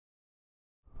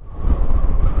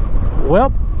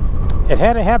Well, it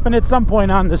had to happen at some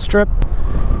point on this trip.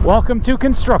 Welcome to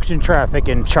construction traffic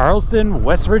in Charleston,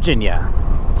 West Virginia.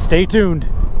 Stay tuned.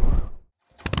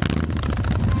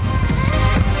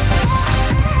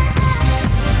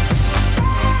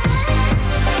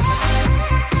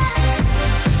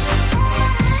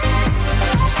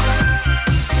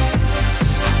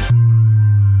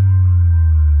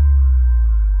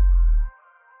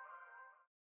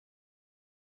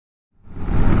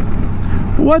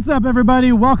 What's up,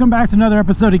 everybody? Welcome back to another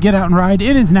episode of Get Out and Ride.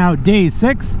 It is now day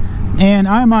 6 and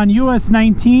I'm on US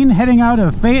 19 heading out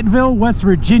of Fayetteville, West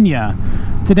Virginia.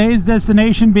 Today's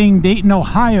destination being Dayton,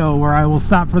 Ohio, where I will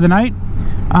stop for the night.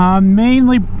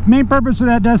 Main purpose for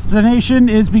that destination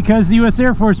is because the U.S.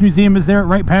 Air Force Museum is there at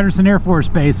Wright-Patterson Air Force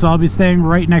Base, so I'll be staying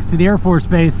right next to the Air Force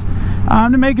Base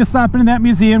to make a stop into that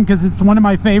museum because it's one of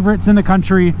my favorites in the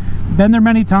country. Been there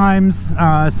many times,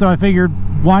 so I figured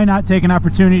why not take an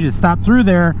opportunity to stop through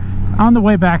there on the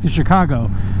way back to Chicago.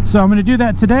 So I'm going to do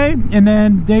that today, and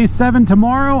then day 7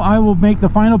 tomorrow I will make the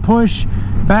final push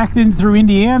back in through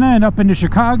Indiana and up into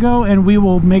Chicago, and we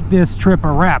will make this trip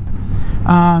a wrap.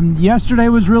 Yesterday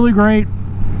was really great.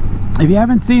 If you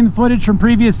haven't seen the footage from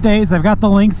previous days, I've got the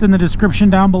links in the description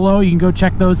down below. You can go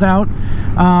check those out.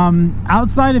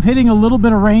 Outside of hitting a little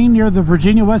bit of rain near the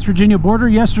West Virginia border,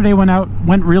 yesterday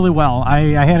went really well.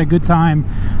 I had a good time.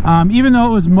 Even though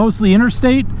it was mostly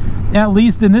interstate, at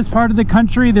least in this part of the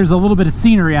country, there's a little bit of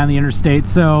scenery on the interstate,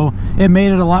 so it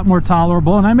made it a lot more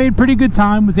tolerable. And I made pretty good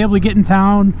time, was able to get in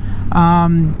town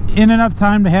in enough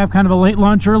time to have kind of a late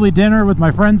lunch, early dinner with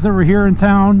my friends that were here in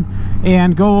town,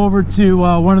 and go over to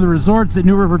one of the resorts at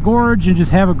New River Gorge and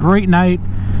just have a great night.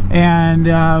 And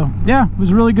yeah, it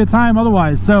was a really good time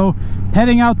otherwise. So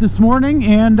heading out this morning,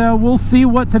 and we'll see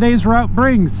what today's route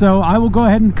brings. So I will go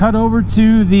ahead and cut over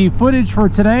to the footage for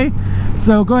today,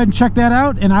 so go ahead and check that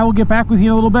out, and I will get back with you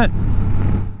in a little bit.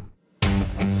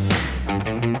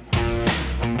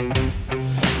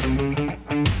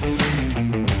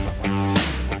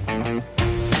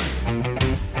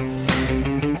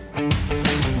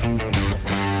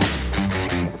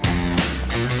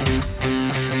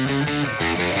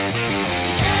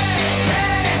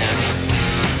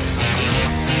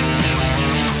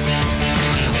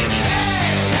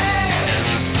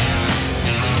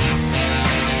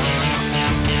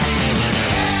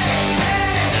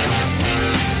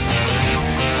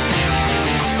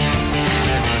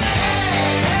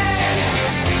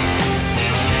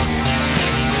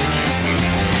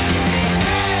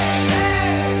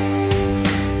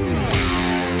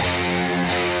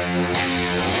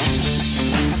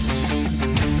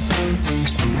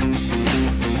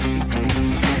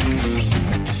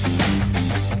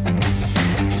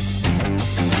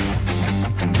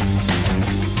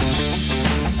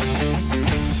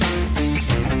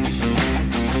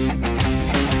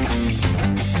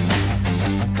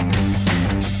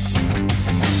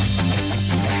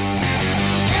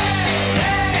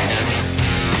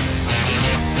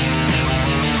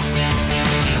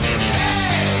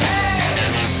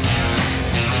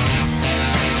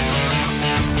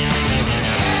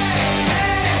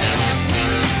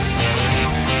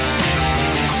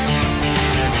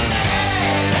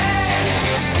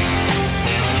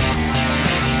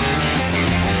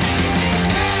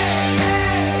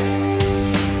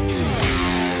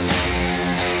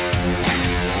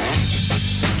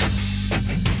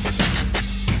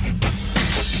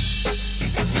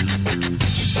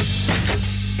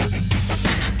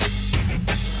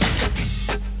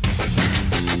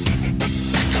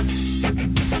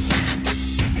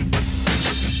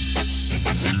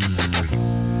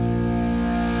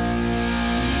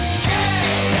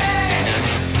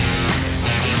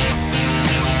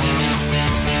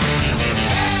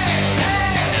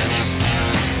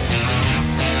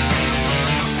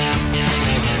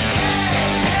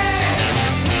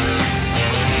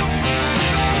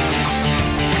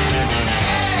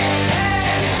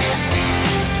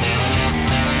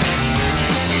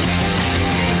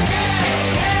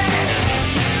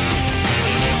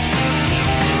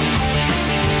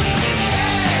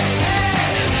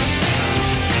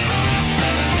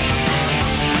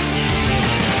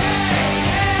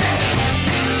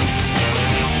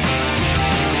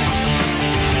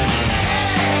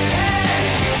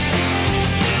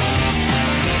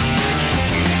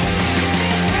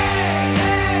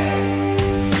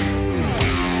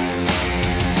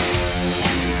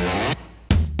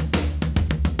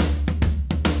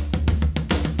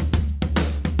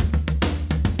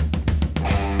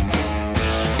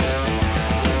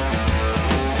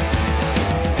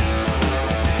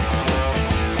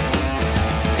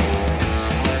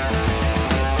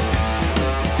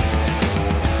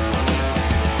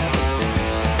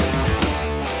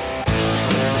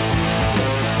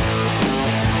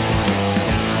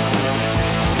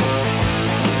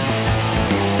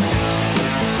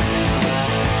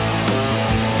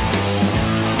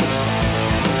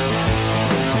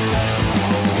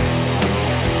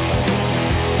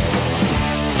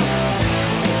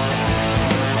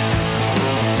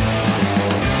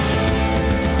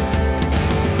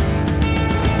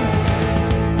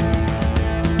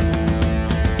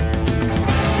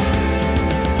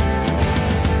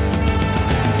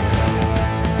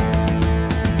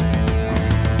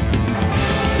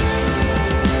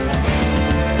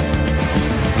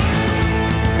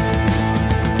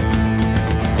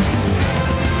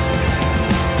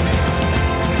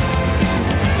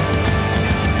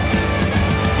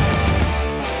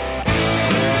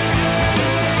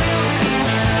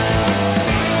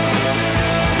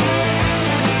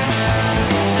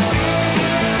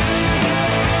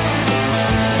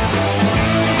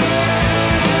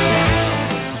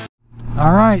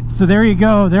 right, so there you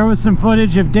go. There was some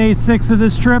footage of day 6 of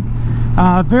this trip.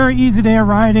 Very easy day of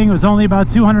riding. It was only about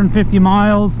 250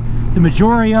 miles. The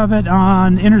majority of it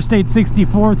on Interstate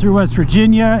 64 through West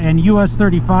Virginia and US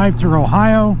 35 through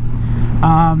Ohio.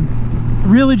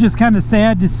 Really just kind of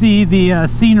sad to see the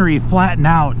scenery flatten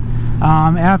out.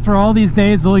 After all these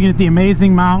days looking at the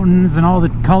amazing mountains and all the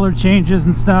color changes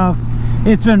and stuff,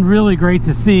 it's been really great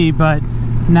to see, but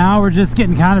now we're just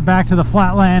getting kind of back to the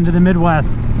flatland of the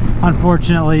Midwest,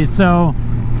 unfortunately. So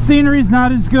scenery's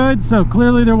not as good, so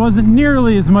clearly there wasn't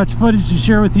nearly as much footage to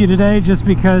share with you today, just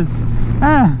because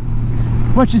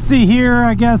what you see here,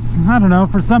 I guess, I don't know,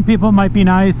 for some people it might be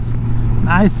nice.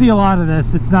 I see a lot of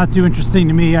this. It's not too interesting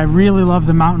to me. I really love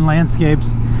the mountain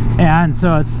landscapes, and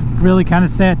so it's really kind of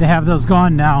sad to have those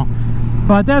gone now,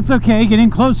 but that's okay. Getting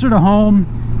closer to home.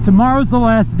 Tomorrow's the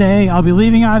last day. I'll be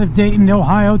leaving out of Dayton,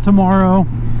 Ohio tomorrow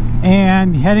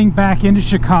and heading back into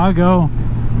Chicago.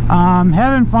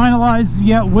 Haven't finalized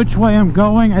yet which way I'm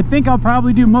going. I think I'll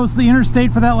probably do mostly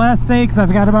interstate for that last day, because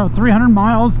I've got about 300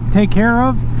 miles to take care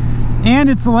of, and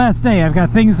it's the last day. I've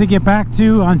got things to get back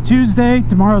to on Tuesday.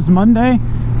 Tomorrow's Monday,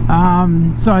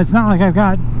 so it's not like I've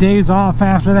got days off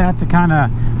after that to kind of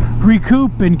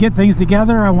recoup and get things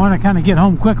together. I want to kind of get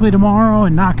home quickly tomorrow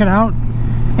and knock it out.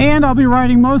 And I'll be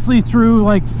riding mostly through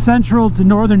like central to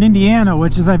northern Indiana,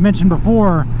 which, as I've mentioned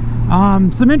before,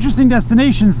 some interesting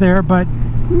destinations there, but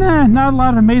not a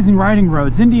lot of amazing riding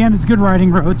roads. Indiana's good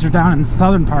riding roads are down in the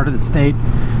southern part of the state.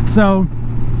 So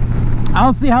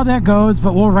I'll see how that goes,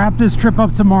 but we'll wrap this trip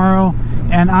up tomorrow,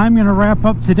 and I'm going to wrap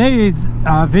up today's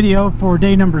video for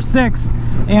day number 6.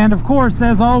 And of course,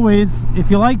 as always, if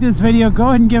you like this video, go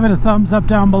ahead and give it a thumbs up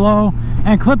down below,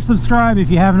 and click subscribe if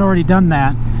you haven't already done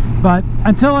that. But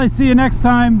until I see you next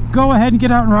time, go ahead and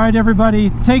get out and ride,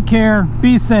 everybody. Take care,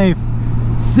 be safe,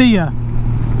 see ya.